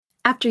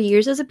After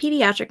years as a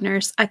pediatric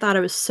nurse, I thought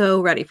I was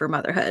so ready for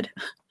motherhood.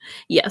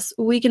 Yes,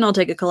 we can all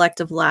take a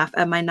collective laugh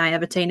at my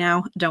naivete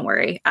now. Don't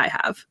worry, I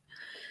have.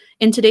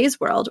 In today's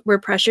world,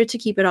 we're pressured to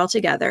keep it all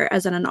together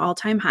as at an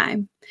all-time high,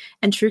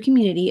 and true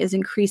community is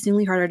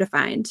increasingly harder to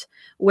find.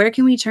 Where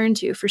can we turn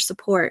to for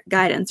support,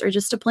 guidance, or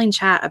just a plain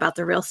chat about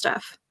the real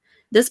stuff?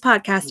 This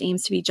podcast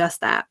aims to be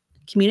just that: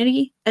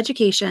 community,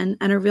 education,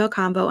 and a real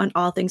combo on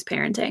all things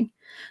parenting.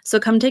 So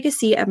come take a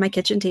seat at my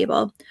kitchen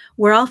table.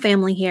 We're all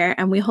family here,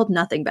 and we hold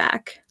nothing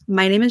back.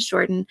 My name is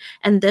Jordan,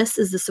 and this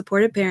is the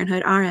Supported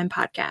Parenthood RN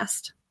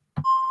podcast.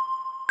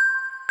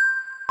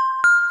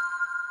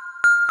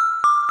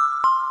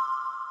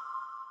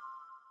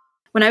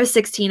 When I was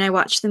 16, I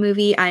watched the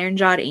movie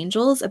Iron-Jawed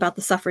Angels about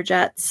the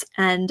suffragettes,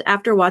 and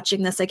after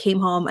watching this, I came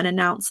home and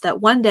announced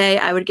that one day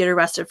I would get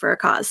arrested for a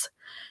cause.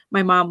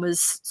 My mom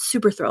was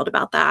super thrilled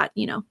about that,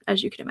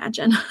 as you can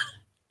imagine.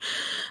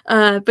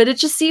 But it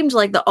just seemed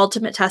like the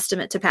ultimate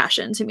testament to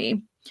passion to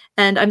me.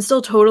 And I'm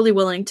still totally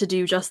willing to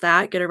do just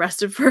that, get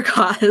arrested for a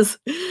cause.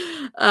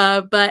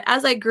 But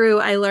as I grew,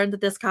 I learned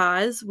that this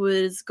cause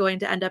was going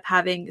to end up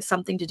having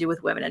something to do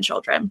with women and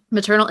children.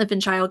 Maternal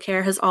infant child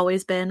care has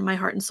always been my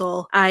heart and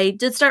soul. I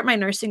did start my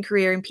nursing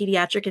career in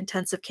pediatric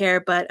intensive care,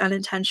 but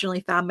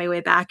unintentionally found my way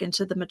back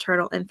into the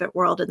maternal infant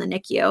world in the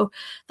NICU,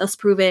 thus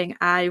proving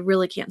I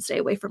really can't stay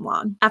away from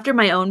long. After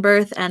my own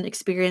birth and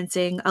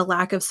experiencing a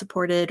lack of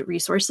supported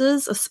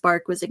resources, a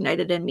spark was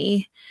ignited in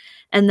me.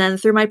 And then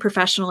through my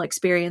professional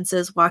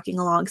experiences walking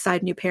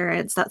alongside new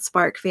parents, that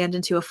spark fanned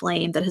into a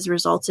flame that has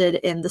resulted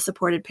in the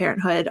Supported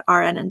Parenthood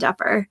RN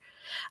endeavor.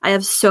 I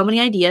have so many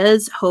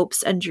ideas,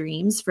 hopes, and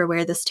dreams for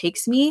where this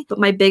takes me, but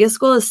my biggest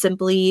goal is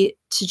simply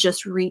to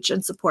just reach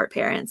and support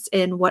parents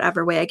in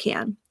whatever way I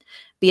can,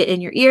 be it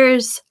in your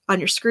ears, on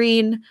your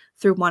screen,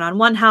 through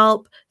one-on-one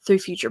help, through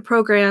future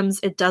programs.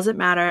 It doesn't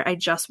matter. I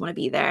just want to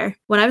be there.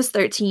 When I was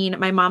 13,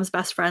 my mom's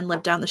best friend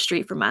lived down the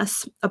street from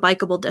us, a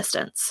bikeable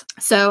distance.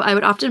 So I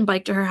would often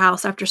bike to her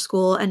house after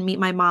school and meet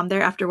my mom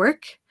there after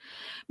work.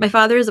 My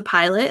father is a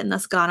pilot and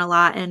thus gone a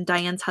lot, and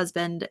Diane's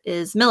husband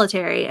is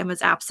military and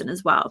was absent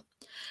as well.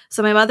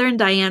 So my mother and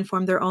Diane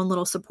formed their own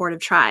little supportive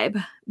tribe.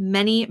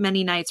 Many,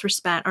 many nights were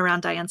spent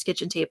around Diane's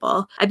kitchen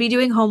table. I'd be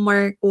doing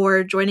homework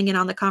or joining in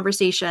on the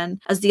conversation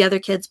as the other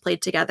kids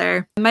played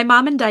together. My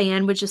mom and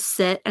Diane would just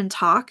sit and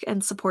talk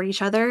and support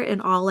each other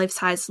in all life's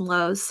highs and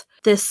lows.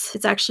 This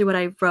is actually what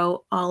I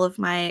wrote all of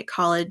my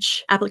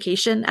college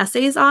application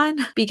essays on,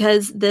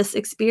 because this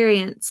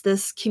experience,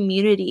 this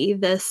community,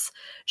 this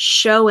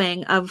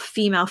showing of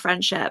female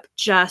friendship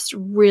just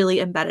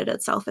really embedded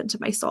itself into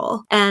my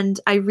soul. And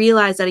I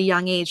realized at a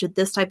young age that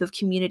this type of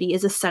community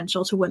is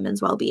essential to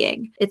women's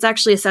well-being. It's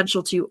actually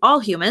essential to all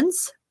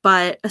humans,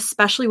 but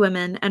especially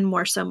women and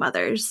more so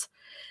mothers.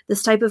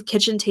 This type of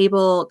kitchen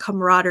table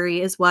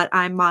camaraderie is what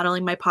I'm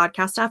modeling my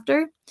podcast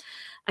after.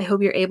 I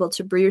hope you're able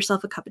to brew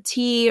yourself a cup of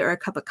tea or a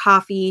cup of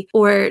coffee,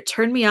 or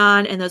turn me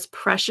on in those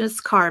precious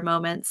car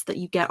moments that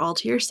you get all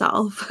to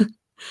yourself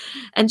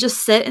and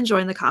just sit and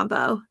join the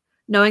combo,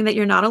 knowing that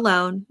you're not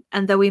alone.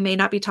 And though we may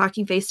not be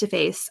talking face to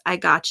face, I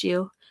got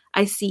you.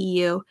 I see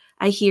you,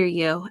 I hear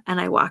you,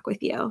 and I walk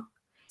with you.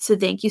 So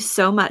thank you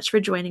so much for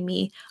joining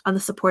me on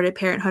the Supported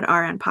Parenthood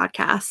RN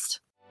podcast.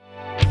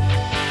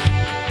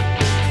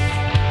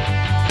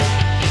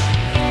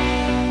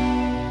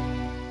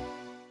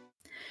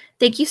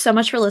 Thank you so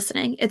much for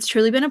listening. It's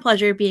truly been a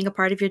pleasure being a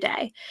part of your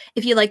day.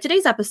 If you like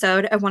today's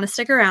episode and want to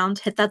stick around,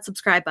 hit that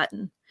subscribe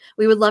button.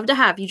 We would love to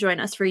have you join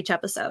us for each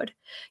episode.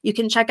 You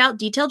can check out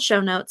detailed show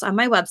notes on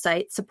my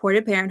website,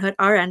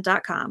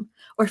 supportedparenthoodrn.com,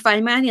 or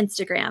find me on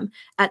Instagram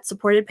at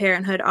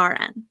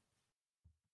supportedparenthoodrn.